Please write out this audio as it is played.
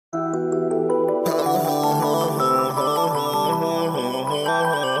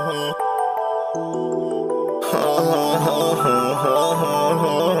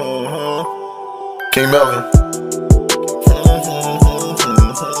King Melvin.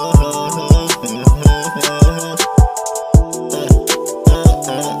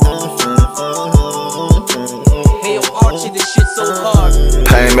 Hey yo, Archie, this shit so hard.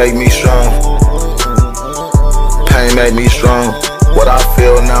 Pain make me strong. Pain make me strong. What I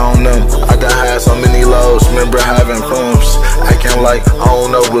feel now on them. I done had so many lows. Remember having crumbs. Acting like I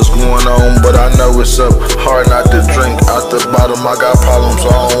don't know what's going on, but I know it's up. Hard not to drink out the bottom. I got problems, so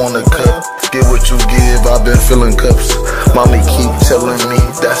I don't wanna cut. Get what you give, I've been feeling cups. Mommy keep telling me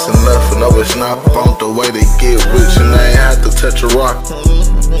that's enough. No, it's not. Bump the way they get rich and they ain't have to touch a rock.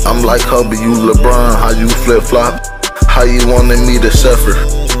 I'm like Kobe, you LeBron, how you flip flop? How you wanted me to suffer?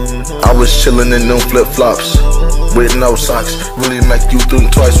 I was chillin' in them flip flops with no socks. Really make you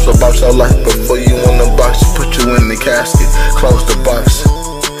think twice about your life before you in the box. Put you in the casket, close the box.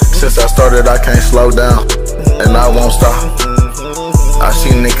 Since I started, I can't slow down, and I won't stop. I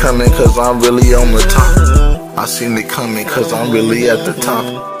seen it coming cause I'm really on the top. I seen it coming cause I'm really at the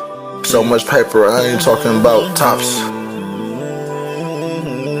top. So much paper, I ain't talking about tops.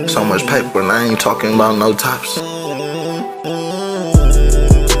 So much paper, and I ain't talking about no tops.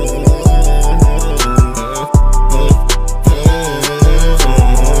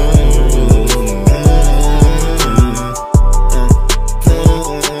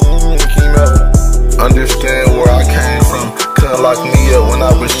 Understand where I came from. Couldn't lock me up when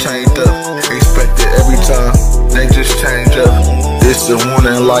I was chained up. Expected every time, they just change up. This the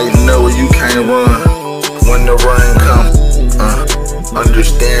warning light, know you can't run when the rain come.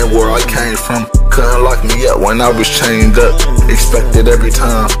 Understand where I came from. Couldn't lock me up when I was chained up. Expected every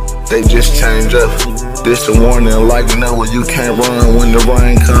time, they just change up. This the warning light, know you can't run when the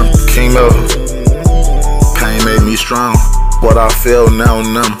rain come. King Melvin. Pain made me strong. What I feel now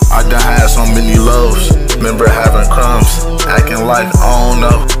numb. I done had so many lows. Remember having crumbs. Acting like I don't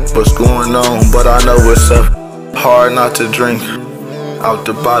know what's going on, but I know what's up. Hard not to drink out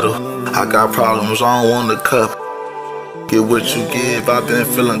the bottle. I got problems, I don't want a cup. Get what you give, I've been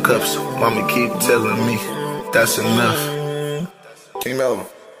feeling cups. Mommy keep telling me that's enough. King Melvin.